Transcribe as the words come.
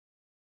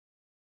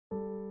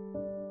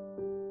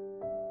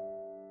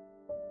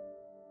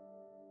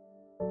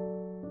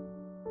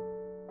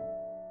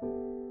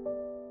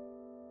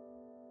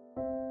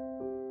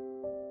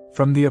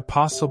from the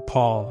Apostle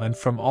Paul and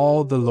from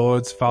all the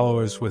Lord's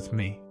followers with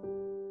me.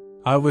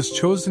 I was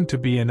chosen to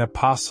be an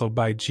apostle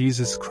by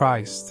Jesus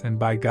Christ and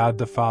by God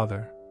the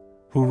Father,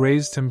 who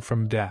raised him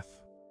from death.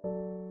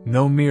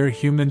 No mere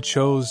human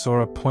chose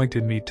or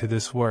appointed me to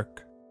this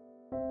work.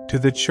 To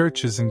the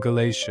churches in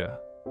Galatia,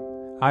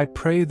 I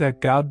pray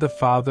that God the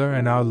Father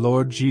and our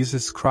Lord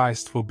Jesus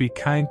Christ will be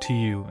kind to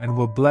you and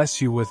will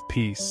bless you with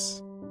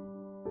peace.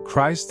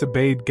 Christ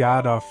obeyed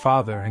God our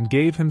Father and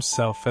gave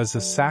himself as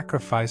a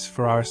sacrifice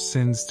for our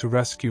sins to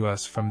rescue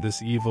us from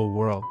this evil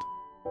world.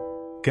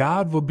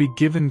 God will be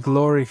given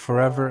glory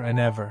forever and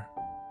ever.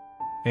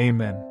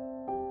 Amen.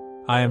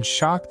 I am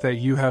shocked that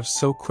you have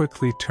so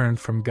quickly turned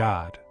from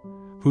God,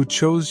 who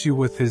chose you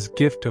with his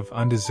gift of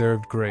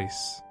undeserved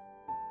grace.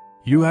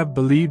 You have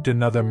believed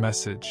another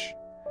message,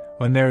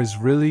 when there is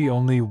really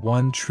only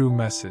one true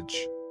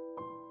message.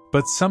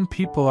 But some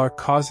people are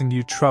causing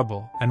you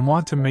trouble and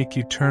want to make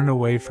you turn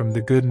away from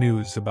the good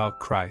news about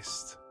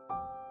Christ.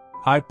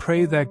 I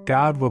pray that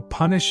God will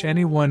punish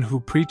anyone who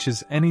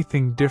preaches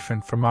anything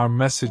different from our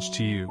message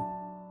to you.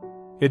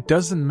 It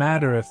doesn't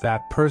matter if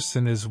that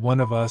person is one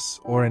of us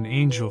or an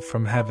angel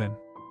from heaven.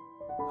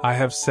 I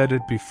have said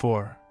it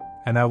before,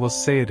 and I will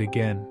say it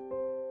again.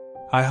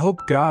 I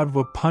hope God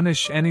will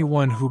punish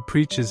anyone who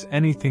preaches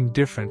anything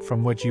different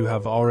from what you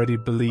have already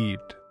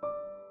believed.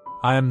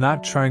 I am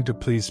not trying to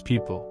please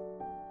people.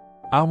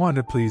 I want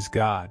to please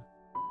God.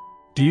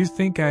 Do you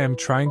think I am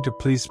trying to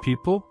please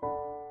people?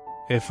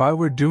 If I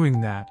were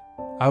doing that,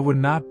 I would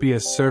not be a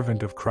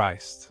servant of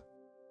Christ.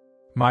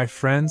 My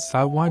friends,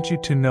 I want you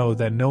to know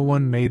that no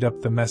one made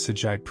up the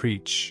message I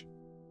preach.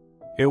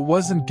 It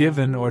wasn't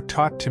given or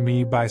taught to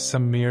me by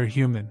some mere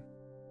human.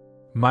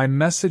 My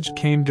message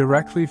came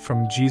directly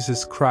from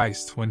Jesus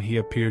Christ when he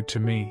appeared to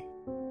me.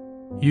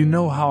 You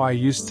know how I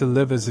used to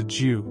live as a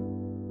Jew.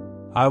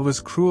 I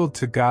was cruel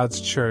to God's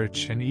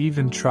church and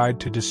even tried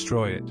to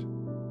destroy it.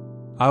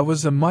 I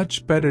was a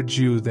much better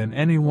Jew than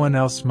anyone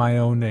else my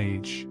own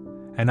age,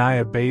 and I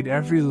obeyed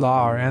every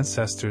law our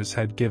ancestors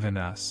had given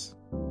us.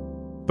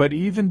 But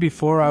even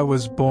before I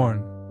was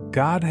born,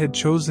 God had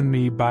chosen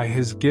me by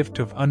his gift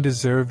of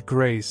undeserved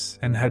grace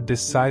and had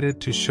decided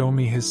to show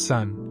me his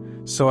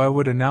Son, so I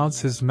would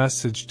announce his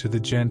message to the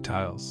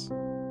Gentiles.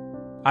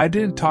 I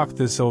didn't talk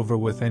this over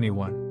with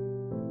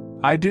anyone.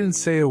 I didn't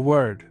say a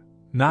word,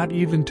 not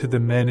even to the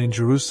men in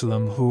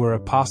Jerusalem who were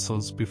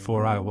apostles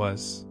before I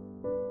was.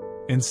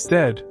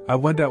 Instead, I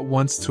went at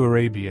once to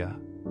Arabia,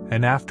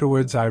 and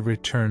afterwards I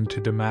returned to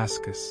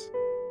Damascus.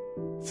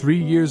 3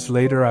 years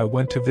later I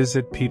went to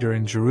visit Peter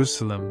in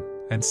Jerusalem,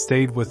 and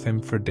stayed with him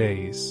for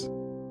days.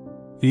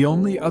 The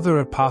only other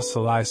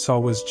apostle I saw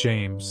was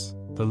James,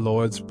 the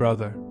Lord's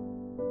brother.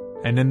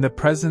 And in the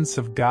presence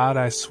of God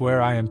I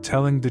swear I am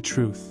telling the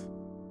truth.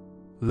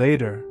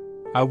 Later,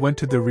 I went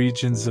to the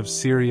regions of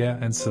Syria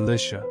and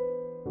Cilicia.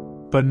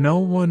 But no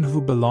one who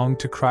belonged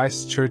to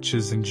Christ's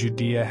churches in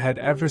Judea had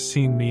ever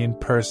seen me in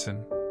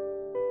person.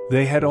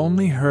 They had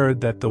only heard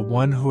that the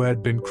one who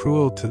had been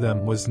cruel to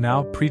them was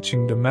now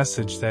preaching the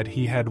message that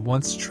he had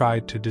once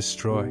tried to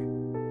destroy.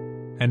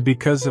 And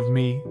because of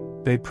me,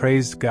 they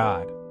praised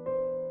God.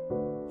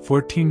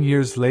 14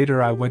 years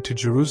later I went to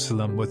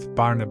Jerusalem with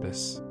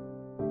Barnabas.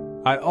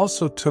 I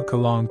also took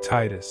along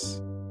Titus.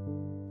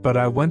 But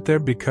I went there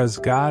because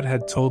God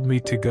had told me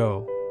to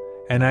go,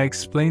 and I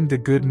explained the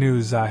good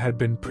news I had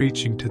been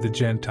preaching to the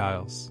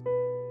Gentiles.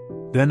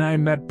 Then I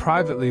met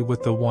privately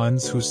with the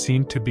ones who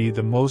seemed to be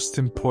the most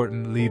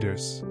important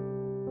leaders.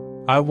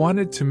 I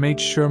wanted to make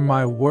sure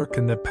my work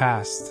in the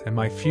past and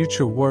my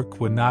future work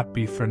would not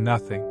be for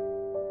nothing.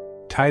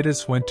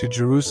 Titus went to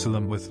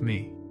Jerusalem with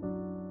me.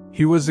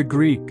 He was a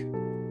Greek,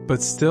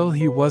 but still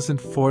he wasn't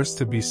forced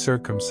to be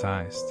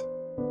circumcised.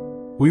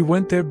 We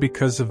went there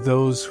because of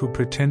those who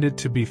pretended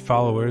to be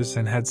followers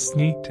and had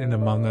sneaked in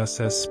among us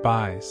as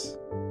spies.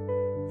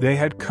 They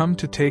had come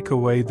to take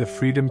away the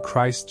freedom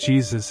Christ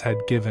Jesus had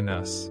given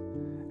us,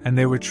 and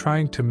they were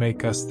trying to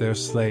make us their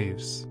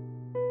slaves.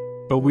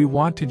 But we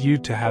wanted you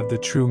to have the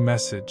true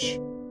message.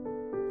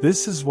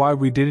 This is why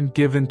we didn't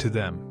give in to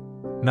them,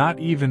 not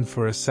even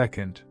for a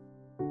second.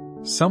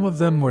 Some of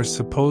them were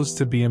supposed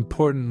to be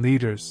important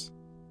leaders,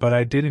 but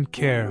I didn't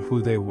care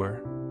who they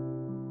were.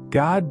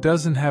 God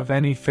doesn't have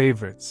any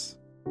favorites.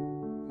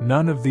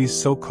 None of these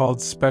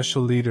so-called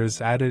special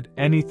leaders added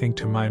anything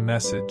to my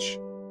message.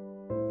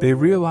 They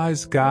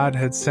realized God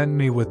had sent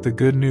me with the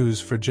good news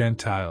for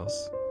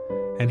Gentiles,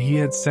 and he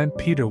had sent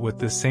Peter with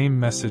the same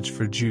message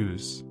for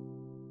Jews.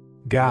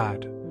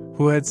 God,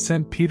 who had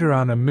sent Peter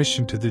on a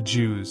mission to the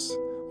Jews,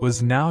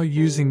 was now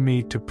using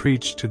me to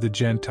preach to the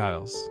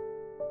Gentiles.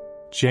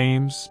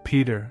 James,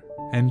 Peter,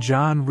 and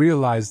John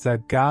realized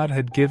that God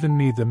had given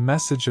me the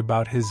message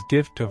about his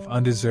gift of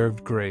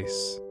undeserved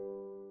grace.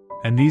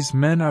 And these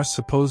men are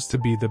supposed to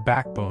be the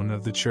backbone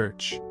of the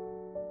church.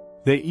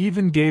 They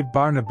even gave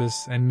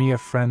Barnabas and me a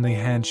friendly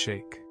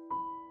handshake.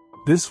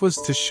 This was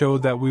to show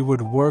that we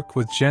would work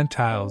with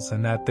Gentiles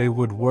and that they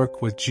would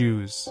work with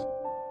Jews.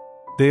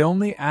 They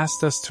only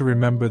asked us to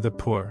remember the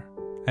poor,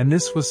 and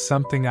this was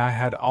something I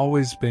had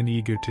always been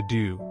eager to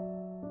do.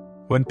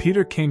 When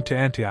Peter came to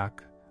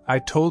Antioch, I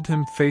told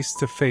him face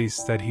to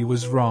face that he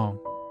was wrong.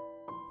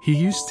 He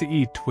used to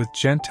eat with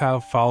Gentile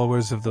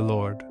followers of the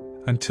Lord,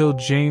 until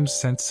James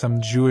sent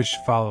some Jewish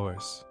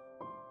followers.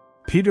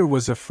 Peter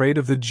was afraid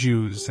of the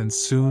Jews and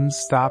soon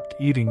stopped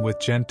eating with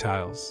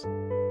Gentiles.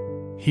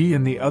 He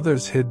and the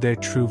others hid their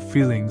true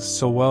feelings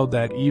so well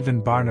that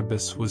even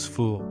Barnabas was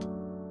fooled.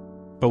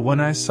 But when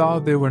I saw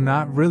they were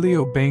not really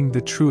obeying the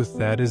truth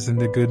that is in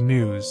the good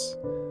news,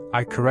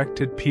 I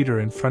corrected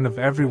Peter in front of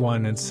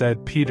everyone and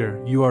said,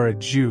 "Peter, you are a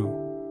Jew,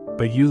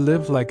 but you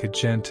live like a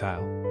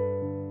Gentile.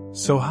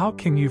 So how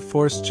can you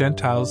force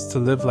Gentiles to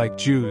live like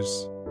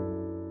Jews?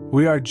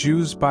 We are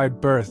Jews by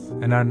birth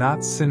and are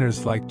not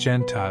sinners like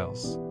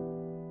Gentiles.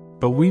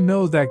 But we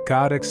know that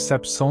God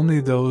accepts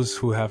only those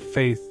who have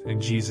faith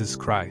in Jesus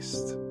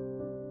Christ.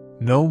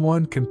 No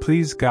one can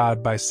please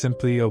God by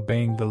simply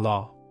obeying the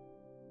law.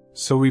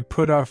 So we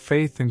put our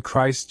faith in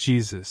Christ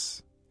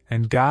Jesus,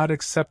 and God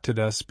accepted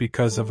us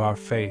because of our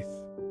faith.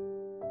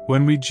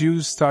 When we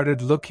Jews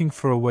started looking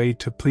for a way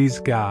to please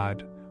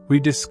God,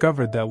 we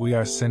discovered that we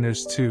are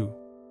sinners too.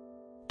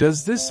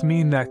 Does this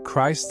mean that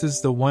Christ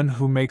is the one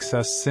who makes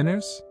us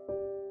sinners?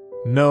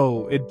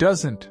 No, it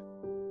doesn't.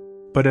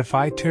 But if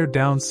I tear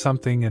down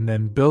something and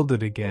then build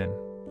it again,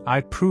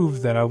 I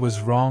prove that I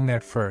was wrong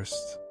at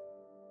first.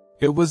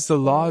 It was the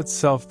law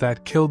itself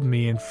that killed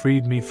me and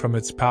freed me from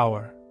its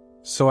power,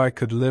 so I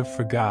could live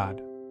for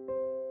God.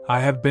 I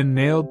have been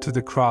nailed to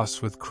the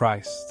cross with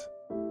Christ.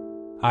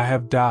 I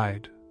have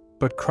died,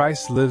 but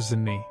Christ lives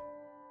in me.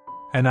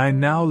 And I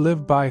now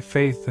live by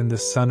faith in the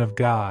Son of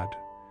God,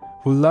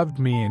 who loved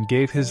me and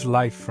gave his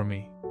life for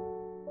me.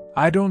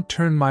 I don't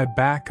turn my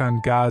back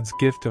on God's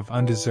gift of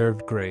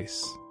undeserved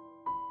grace.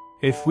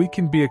 If we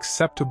can be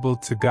acceptable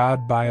to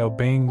God by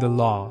obeying the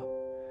law,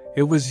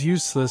 it was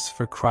useless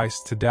for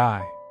Christ to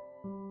die.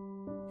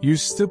 You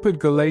stupid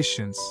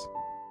Galatians!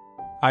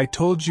 I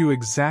told you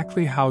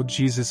exactly how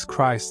Jesus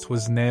Christ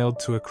was nailed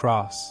to a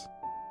cross.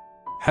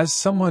 Has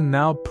someone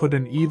now put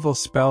an evil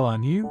spell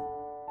on you?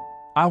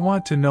 I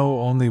want to know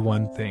only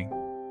one thing.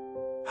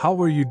 How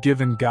were you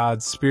given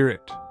God's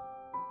Spirit?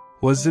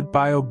 Was it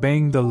by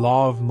obeying the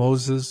law of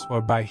Moses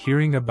or by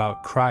hearing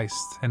about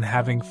Christ and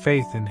having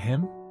faith in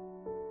him?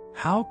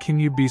 How can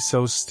you be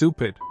so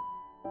stupid?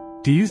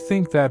 Do you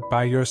think that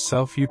by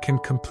yourself you can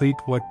complete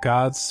what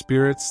God's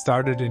Spirit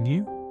started in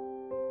you?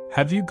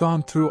 Have you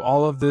gone through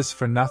all of this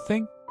for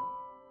nothing?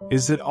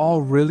 Is it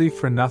all really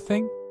for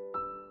nothing?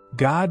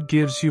 God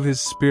gives you his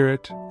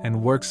Spirit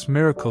and works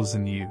miracles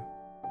in you.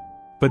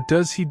 But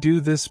does he do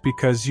this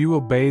because you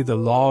obey the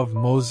law of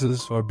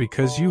Moses or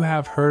because you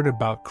have heard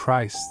about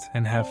Christ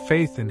and have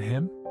faith in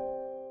him?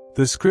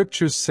 The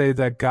scriptures say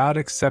that God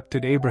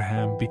accepted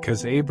Abraham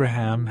because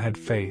Abraham had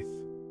faith.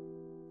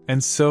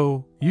 And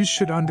so, you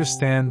should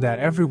understand that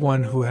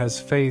everyone who has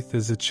faith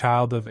is a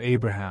child of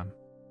Abraham.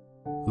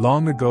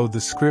 Long ago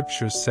the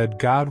scriptures said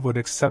God would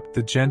accept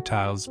the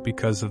Gentiles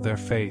because of their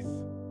faith.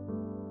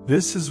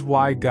 This is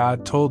why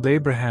God told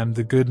Abraham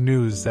the good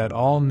news that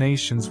all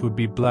nations would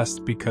be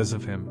blessed because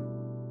of him.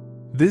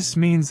 This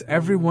means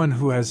everyone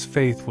who has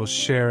faith will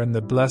share in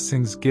the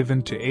blessings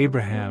given to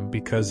Abraham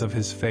because of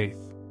his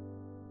faith.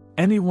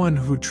 Anyone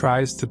who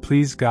tries to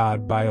please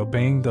God by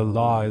obeying the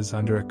law is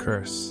under a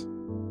curse.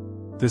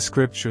 The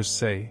scriptures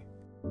say,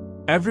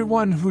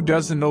 "Everyone who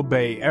doesn't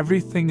obey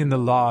everything in the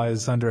law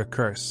is under a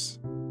curse."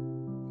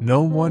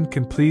 No one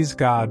can please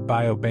God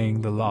by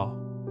obeying the law.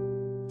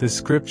 The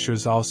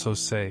scriptures also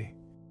say,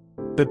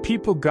 "The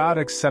people God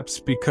accepts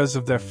because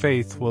of their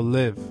faith will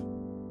live."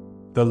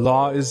 The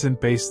law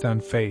isn't based on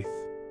faith.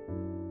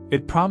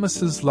 It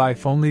promises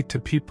life only to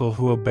people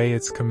who obey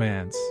its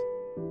commands.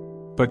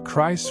 But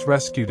Christ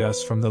rescued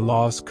us from the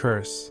law's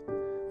curse,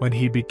 when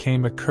he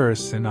became a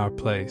curse in our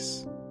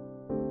place.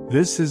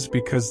 This is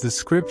because the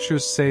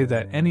scriptures say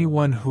that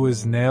anyone who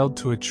is nailed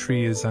to a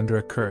tree is under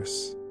a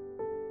curse.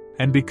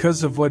 And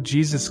because of what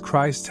Jesus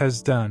Christ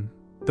has done,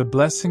 the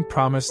blessing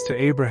promised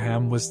to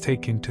Abraham was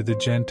taken to the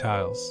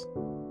Gentiles.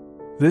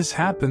 This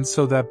happened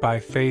so that by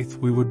faith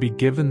we would be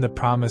given the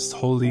promised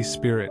Holy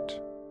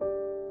Spirit.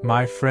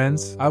 My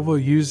friends, I will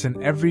use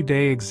an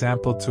everyday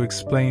example to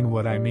explain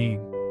what I mean.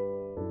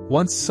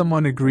 Once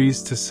someone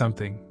agrees to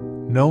something,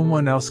 no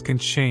one else can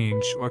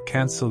change or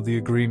cancel the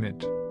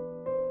agreement.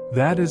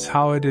 That is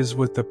how it is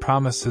with the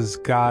promises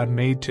God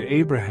made to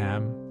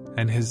Abraham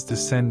and his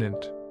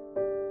descendant.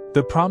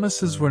 The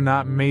promises were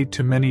not made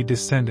to many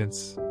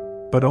descendants,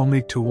 but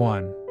only to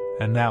one,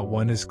 and that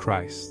one is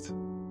Christ.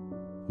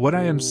 What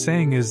I am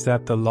saying is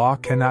that the law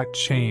cannot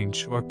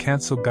change or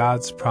cancel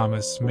God's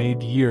promise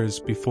made years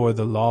before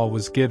the law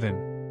was given.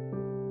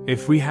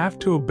 If we have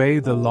to obey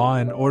the law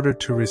in order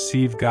to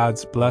receive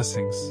God's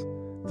blessings,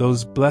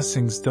 those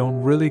blessings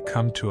don't really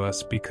come to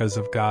us because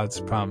of God's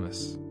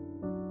promise.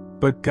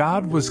 But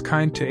God was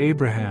kind to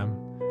Abraham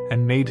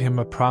and made him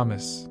a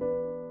promise.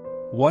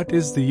 What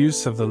is the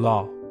use of the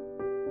law?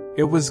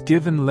 It was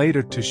given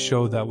later to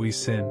show that we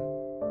sin.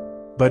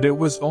 But it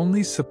was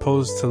only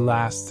supposed to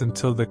last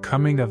until the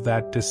coming of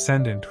that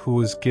descendant who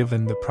was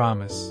given the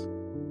promise.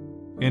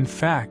 In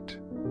fact,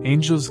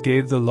 angels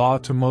gave the law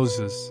to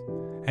Moses,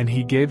 and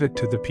he gave it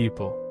to the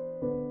people.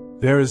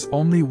 There is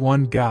only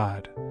one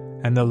God,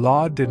 and the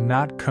law did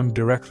not come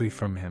directly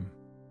from him.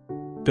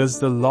 Does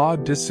the law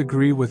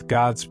disagree with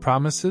God's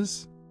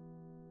promises?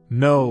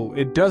 No,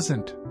 it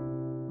doesn't.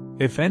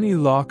 If any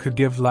law could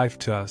give life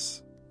to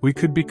us, we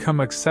could become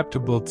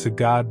acceptable to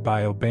God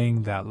by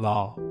obeying that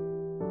law.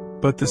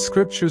 But the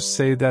scriptures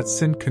say that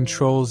sin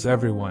controls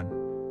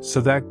everyone, so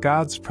that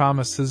God's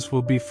promises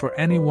will be for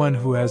anyone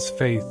who has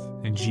faith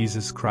in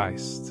Jesus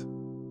Christ.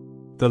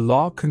 The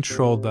law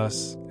controlled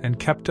us and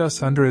kept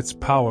us under its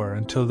power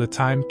until the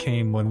time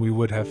came when we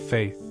would have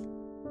faith.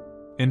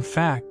 In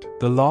fact,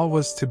 the law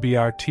was to be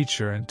our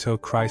teacher until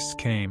Christ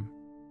came.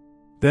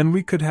 Then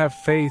we could have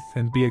faith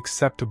and be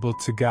acceptable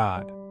to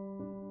God.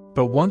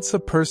 But once a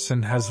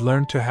person has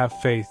learned to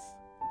have faith,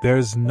 there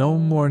is no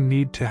more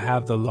need to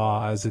have the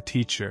law as a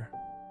teacher.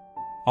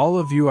 All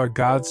of you are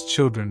God's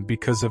children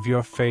because of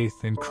your faith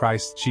in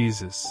Christ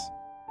Jesus.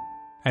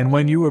 And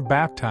when you were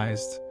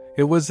baptized,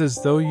 it was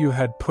as though you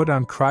had put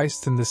on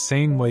Christ in the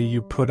same way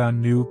you put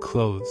on new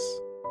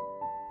clothes.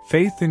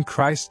 Faith in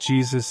Christ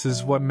Jesus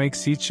is what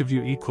makes each of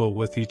you equal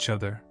with each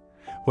other,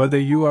 whether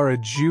you are a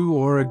Jew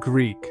or a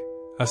Greek,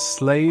 a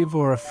slave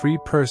or a free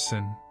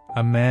person,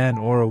 a man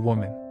or a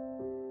woman.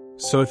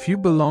 So if you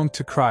belong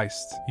to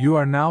Christ, you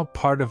are now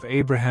part of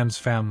Abraham's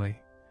family,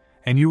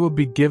 and you will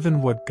be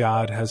given what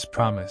God has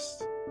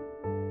promised.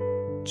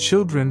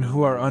 Children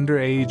who are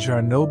underage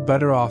are no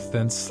better off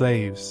than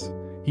slaves,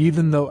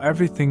 even though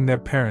everything their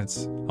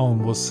parents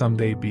own will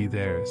someday be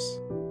theirs.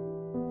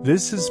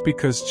 This is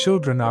because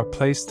children are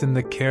placed in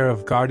the care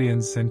of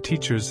guardians and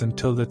teachers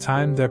until the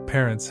time their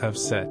parents have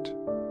set.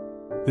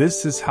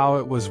 This is how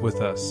it was with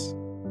us.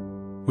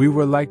 We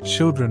were like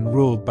children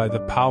ruled by the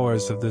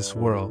powers of this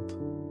world.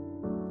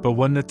 But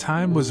when the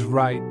time was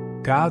right,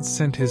 God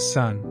sent His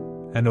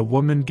Son, and a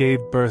woman gave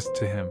birth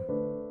to Him.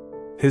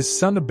 His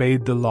Son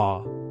obeyed the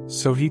law,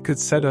 so He could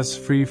set us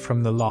free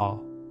from the law,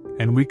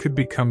 and we could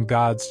become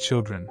God's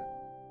children.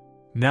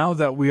 Now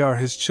that we are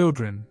His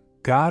children,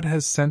 God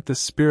has sent the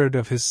Spirit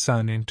of His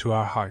Son into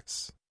our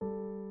hearts.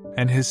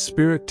 And His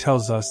Spirit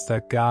tells us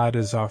that God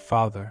is our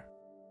Father.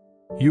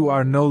 You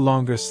are no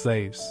longer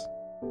slaves.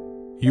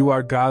 You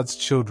are God's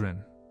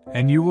children,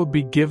 and you will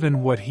be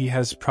given what He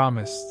has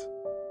promised.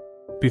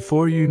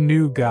 Before you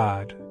knew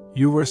God,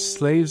 you were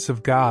slaves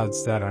of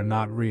gods that are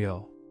not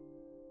real.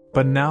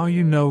 But now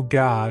you know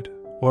God,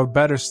 or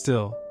better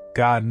still,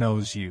 God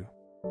knows you.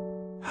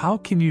 How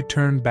can you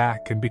turn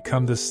back and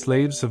become the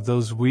slaves of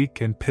those weak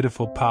and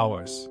pitiful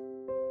powers?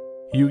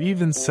 You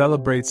even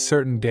celebrate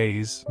certain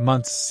days,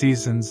 months,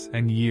 seasons,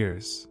 and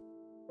years.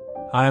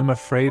 I am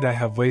afraid I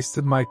have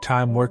wasted my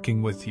time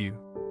working with you.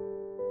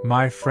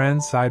 My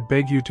friends, I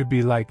beg you to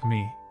be like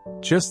me,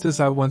 just as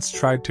I once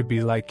tried to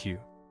be like you.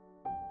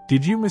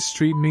 Did you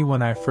mistreat me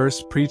when I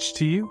first preached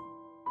to you?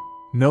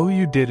 No,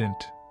 you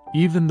didn't,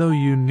 even though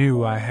you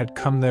knew I had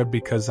come there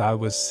because I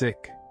was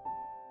sick.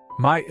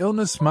 My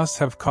illness must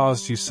have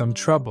caused you some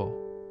trouble,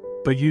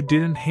 but you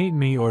didn't hate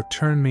me or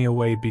turn me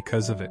away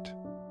because of it.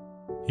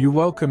 You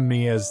welcomed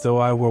me as though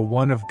I were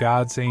one of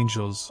God's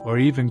angels or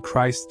even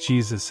Christ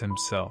Jesus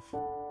Himself.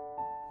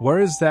 Where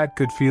is that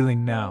good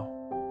feeling now?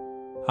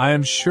 I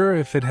am sure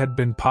if it had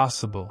been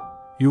possible,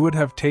 you would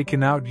have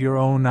taken out your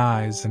own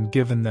eyes and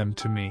given them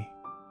to me.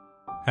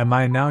 Am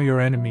I now your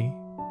enemy,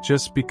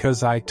 just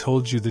because I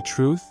told you the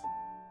truth?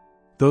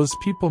 Those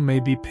people may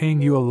be paying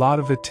you a lot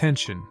of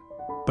attention,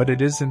 but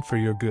it isn't for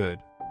your good.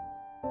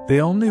 They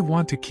only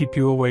want to keep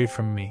you away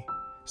from me,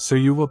 so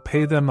you will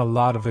pay them a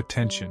lot of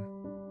attention.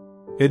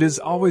 It is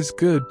always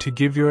good to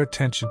give your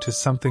attention to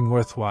something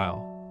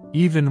worthwhile,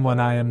 even when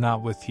I am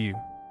not with you.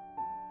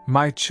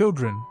 My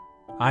children,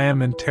 I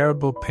am in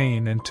terrible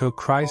pain until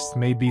Christ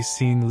may be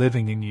seen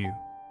living in you.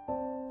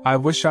 I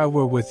wish I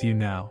were with you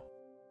now.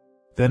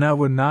 Then I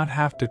would not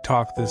have to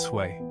talk this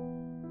way.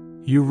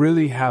 You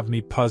really have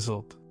me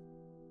puzzled.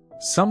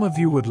 Some of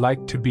you would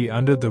like to be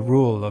under the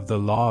rule of the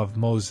law of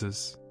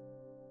Moses.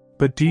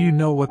 But do you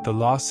know what the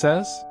law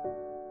says?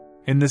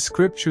 In the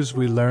scriptures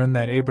we learn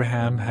that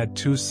Abraham had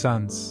 2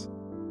 sons.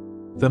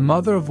 The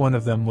mother of one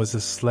of them was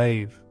a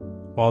slave,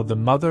 while the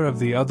mother of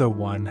the other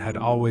one had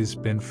always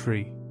been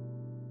free.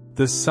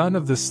 The son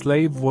of the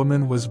slave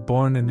woman was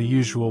born in the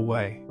usual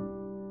way.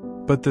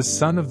 But the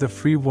son of the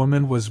free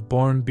woman was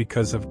born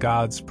because of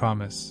God's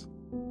promise.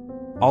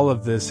 All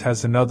of this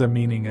has another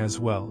meaning as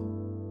well.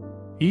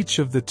 Each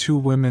of the 2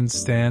 women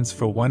stands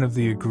for one of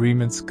the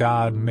agreements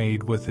God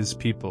made with His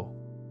people.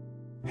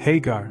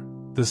 Hagar,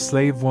 the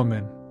slave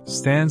woman,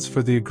 stands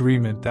for the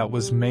agreement that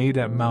was made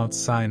at Mount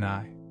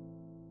Sinai.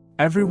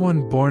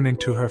 Everyone born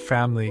into her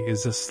family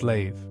is a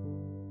slave.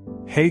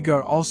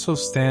 Hagar also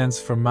stands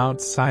for Mount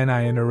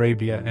Sinai in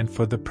Arabia and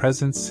for the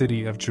present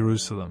city of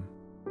Jerusalem.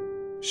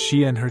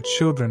 She and her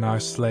children are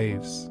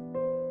slaves.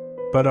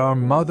 But our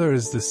mother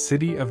is the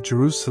city of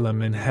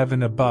Jerusalem in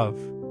heaven above,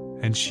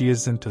 and she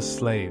isn't a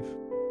slave.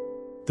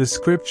 The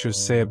scriptures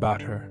say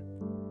about her,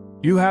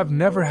 "You have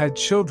never had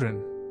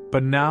children,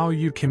 but now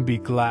you can be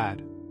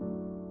glad.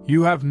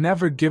 You have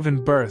never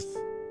given birth,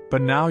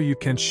 but now you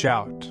can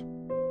shout.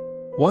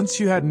 Once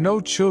you had no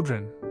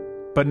children,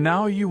 but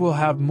now you will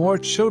have more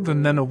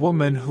children than a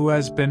woman who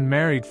has been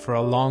married for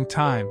a long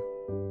time.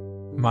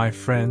 My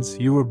friends,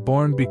 you were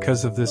born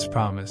because of this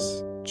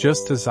promise,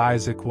 just as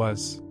Isaac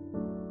was.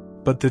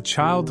 But the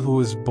child who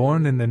was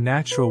born in the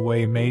natural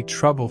way made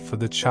trouble for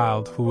the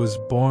child who was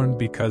born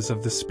because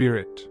of the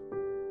Spirit.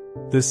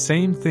 The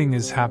same thing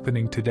is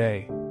happening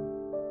today.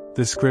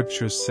 The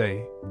scriptures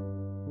say,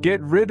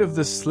 "Get rid of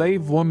the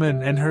slave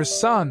woman and her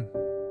son.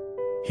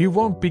 He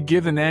won't be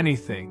given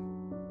anything.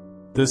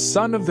 The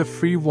son of the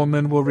free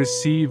woman will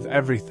receive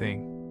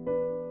everything."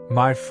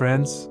 My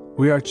friends,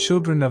 we are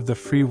children of the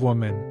free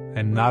woman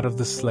and not of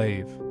the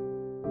slave.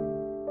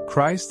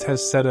 Christ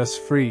has set us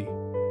free.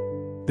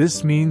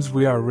 This means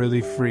we are really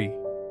free.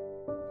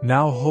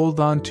 Now hold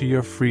on to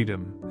your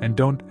freedom and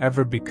don't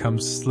ever become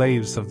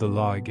slaves of the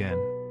law again.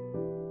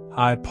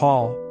 I,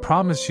 Paul,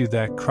 promise you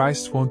that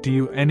Christ won't do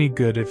you any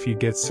good if you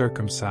get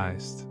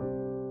circumcised.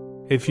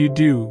 If you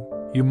do,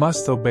 you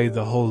must obey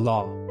the whole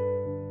law.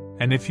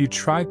 And if you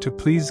try to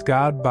please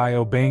God by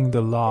obeying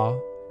the law,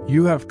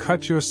 you have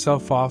cut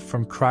yourself off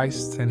from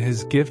Christ and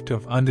His gift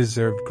of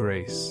undeserved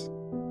grace.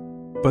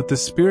 But the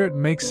Spirit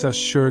makes us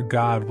sure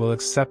God will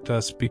accept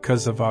us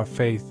because of our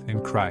faith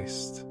in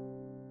Christ.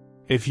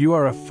 If you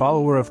are a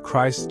follower of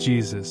Christ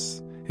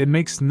Jesus, it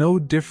makes no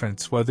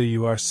difference whether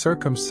you are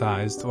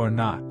circumcised or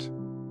not.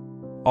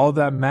 All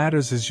that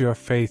matters is your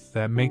faith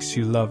that makes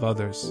you love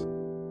others.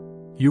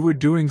 You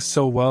were doing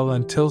so well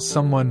until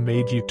someone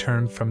made you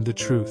turn from the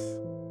truth.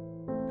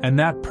 And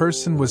that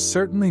person was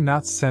certainly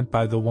not sent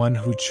by the one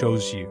who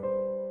chose you.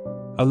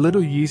 A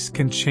little yeast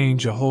can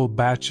change a whole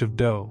batch of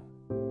dough,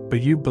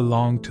 but you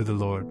belong to the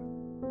Lord.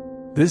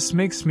 This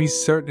makes me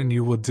certain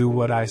you will do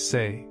what I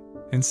say,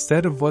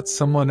 instead of what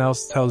someone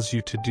else tells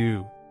you to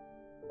do.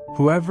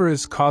 Whoever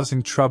is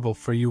causing trouble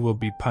for you will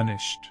be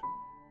punished.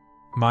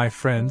 My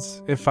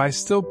friends, if I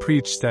still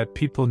preach that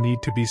people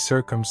need to be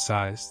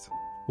circumcised,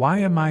 why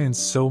am I in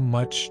so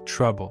much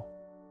trouble?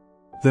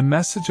 The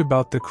message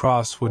about the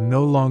cross would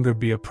no longer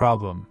be a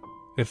problem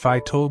if I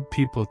told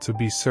people to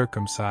be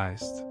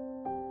circumcised.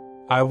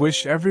 I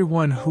wish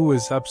everyone who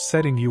is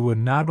upsetting you would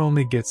not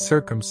only get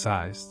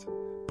circumcised,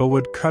 but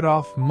would cut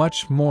off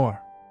much more.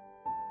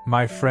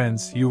 My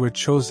friends, you were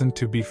chosen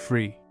to be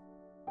free.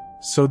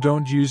 So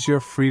don't use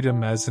your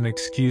freedom as an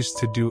excuse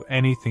to do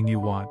anything you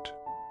want.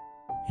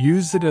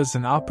 Use it as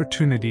an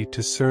opportunity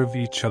to serve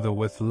each other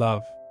with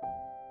love.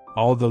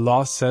 All the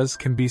law says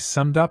can be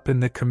summed up in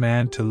the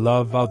command to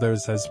love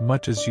others as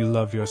much as you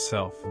love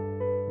yourself.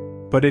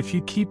 But if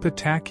you keep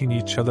attacking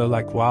each other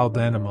like wild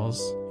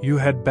animals, you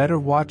had better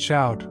watch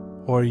out,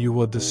 or you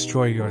will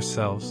destroy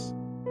yourselves.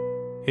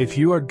 If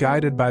you are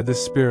guided by the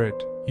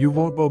Spirit, you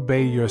won't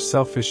obey your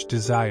selfish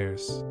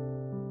desires.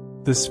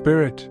 The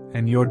Spirit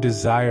and your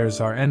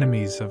desires are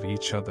enemies of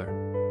each other.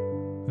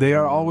 They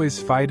are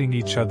always fighting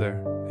each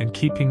other and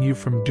keeping you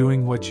from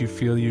doing what you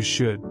feel you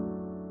should.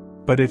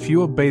 But if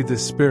you obey the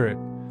Spirit,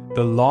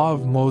 the law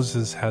of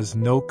Moses has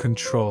no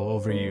control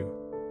over you.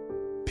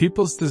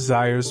 People's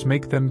desires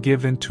make them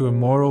give in to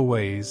immoral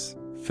ways,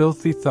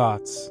 filthy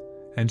thoughts,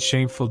 and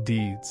shameful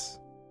deeds.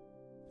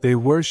 They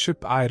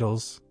worship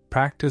idols,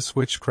 practice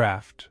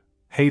witchcraft,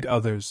 hate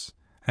others,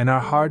 and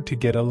are hard to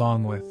get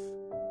along with.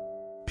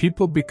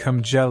 People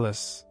become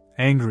jealous,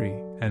 angry,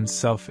 and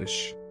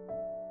selfish.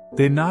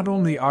 They not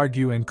only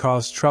argue and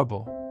cause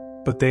trouble,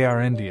 but they are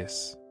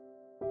envious.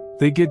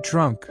 They get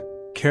drunk,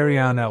 carry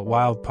on at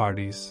wild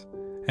parties,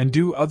 and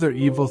do other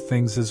evil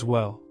things as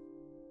well.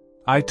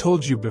 I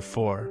told you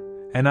before,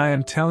 and I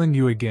am telling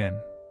you again,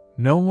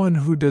 no one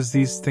who does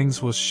these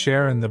things will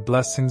share in the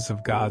blessings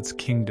of God's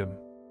kingdom.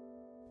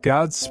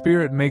 God's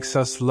Spirit makes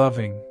us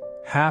loving,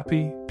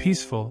 happy,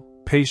 peaceful,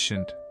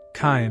 patient,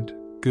 kind,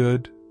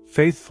 good,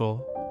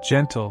 faithful,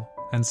 gentle,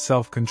 and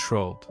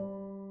self-controlled.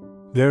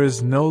 There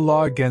is no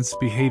law against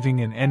behaving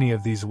in any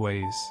of these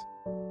ways.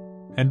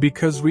 And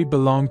because we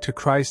belong to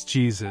Christ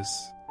Jesus,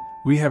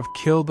 we have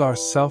killed our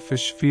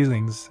selfish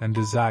feelings and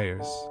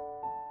desires.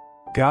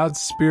 God's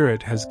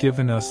Spirit has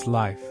given us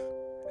life,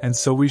 and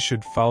so we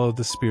should follow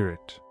the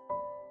Spirit.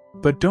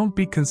 But don't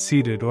be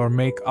conceited or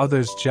make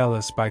others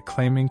jealous by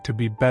claiming to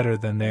be better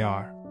than they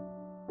are.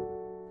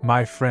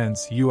 My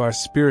friends, you are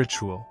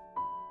spiritual.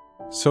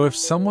 So if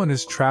someone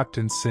is trapped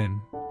in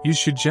sin, you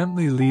should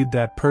gently lead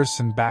that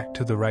person back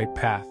to the right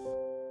path.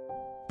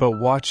 But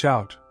watch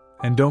out,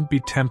 and don't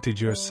be tempted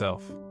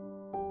yourself.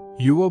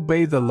 You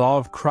obey the law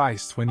of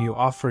Christ when you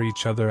offer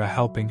each other a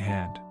helping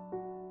hand.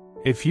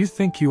 If you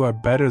think you are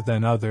better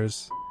than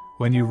others,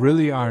 when you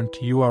really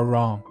aren't, you are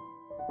wrong.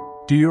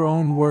 Do your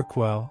own work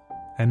well,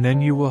 and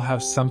then you will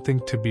have something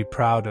to be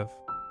proud of.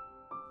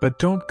 But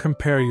don't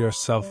compare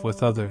yourself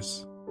with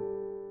others.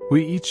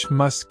 We each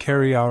must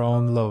carry our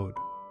own load.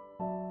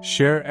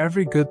 Share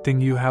every good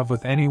thing you have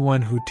with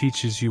anyone who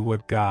teaches you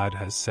what God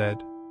has said.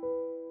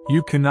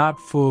 You cannot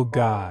fool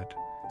God,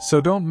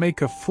 so don't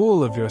make a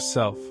fool of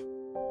yourself.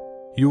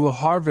 You will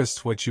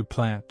harvest what you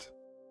plant.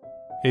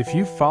 If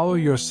you follow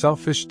your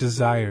selfish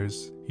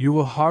desires, you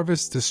will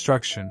harvest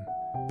destruction,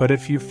 But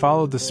if you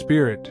follow the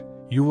Spirit,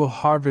 you will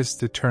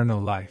harvest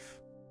eternal life.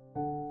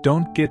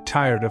 Don't get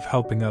tired of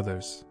helping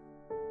others.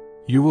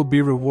 You will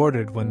be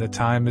rewarded when the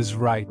time is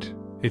right,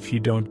 if you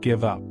don't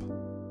give up.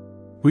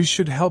 We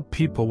should help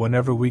people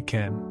whenever we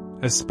can,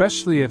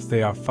 especially if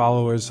they are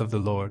followers of the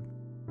Lord.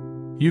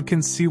 You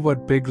can see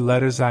what big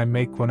letters I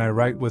make when I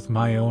write with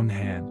my own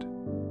hand.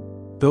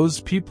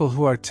 Those people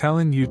who are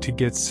telling you to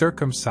get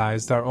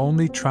circumcised are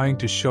only trying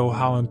to show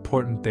how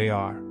important they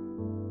are.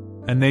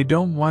 And they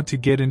don't want to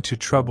get into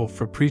trouble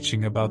for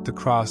preaching about the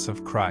cross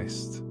of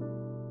Christ.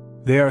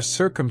 They are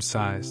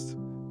circumcised,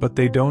 but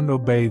they don't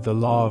obey the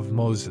law of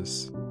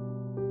Moses.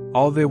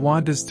 All they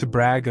want is to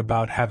brag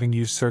about having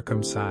you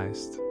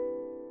circumcised.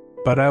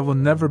 But I will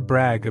never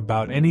brag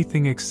about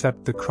anything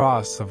except the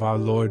cross of our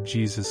Lord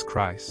Jesus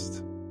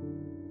Christ.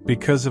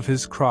 Because of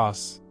his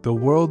cross, the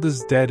world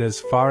is dead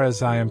as far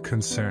as I am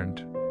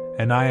concerned,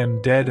 and I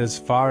am dead as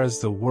far as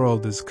the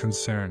world is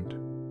concerned.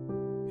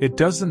 It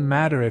doesn't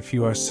matter if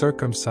you are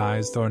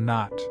circumcised or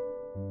not.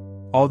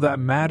 All that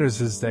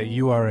matters is that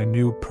you are a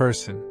new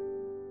person.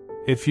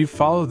 If you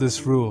follow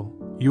this rule,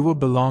 you will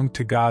belong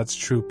to God's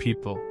true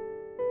people.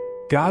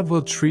 God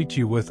will treat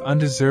you with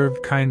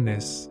undeserved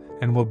kindness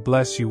and will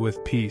bless you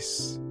with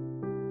peace.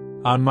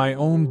 On my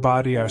own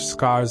body are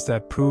scars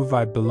that prove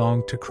I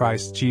belong to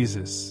Christ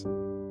Jesus.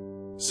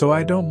 So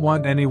I don't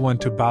want anyone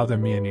to bother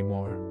me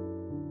anymore.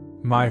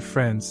 My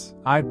friends,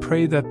 I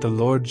pray that the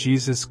Lord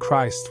Jesus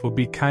Christ will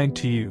be kind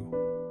to you.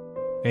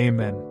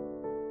 Amen.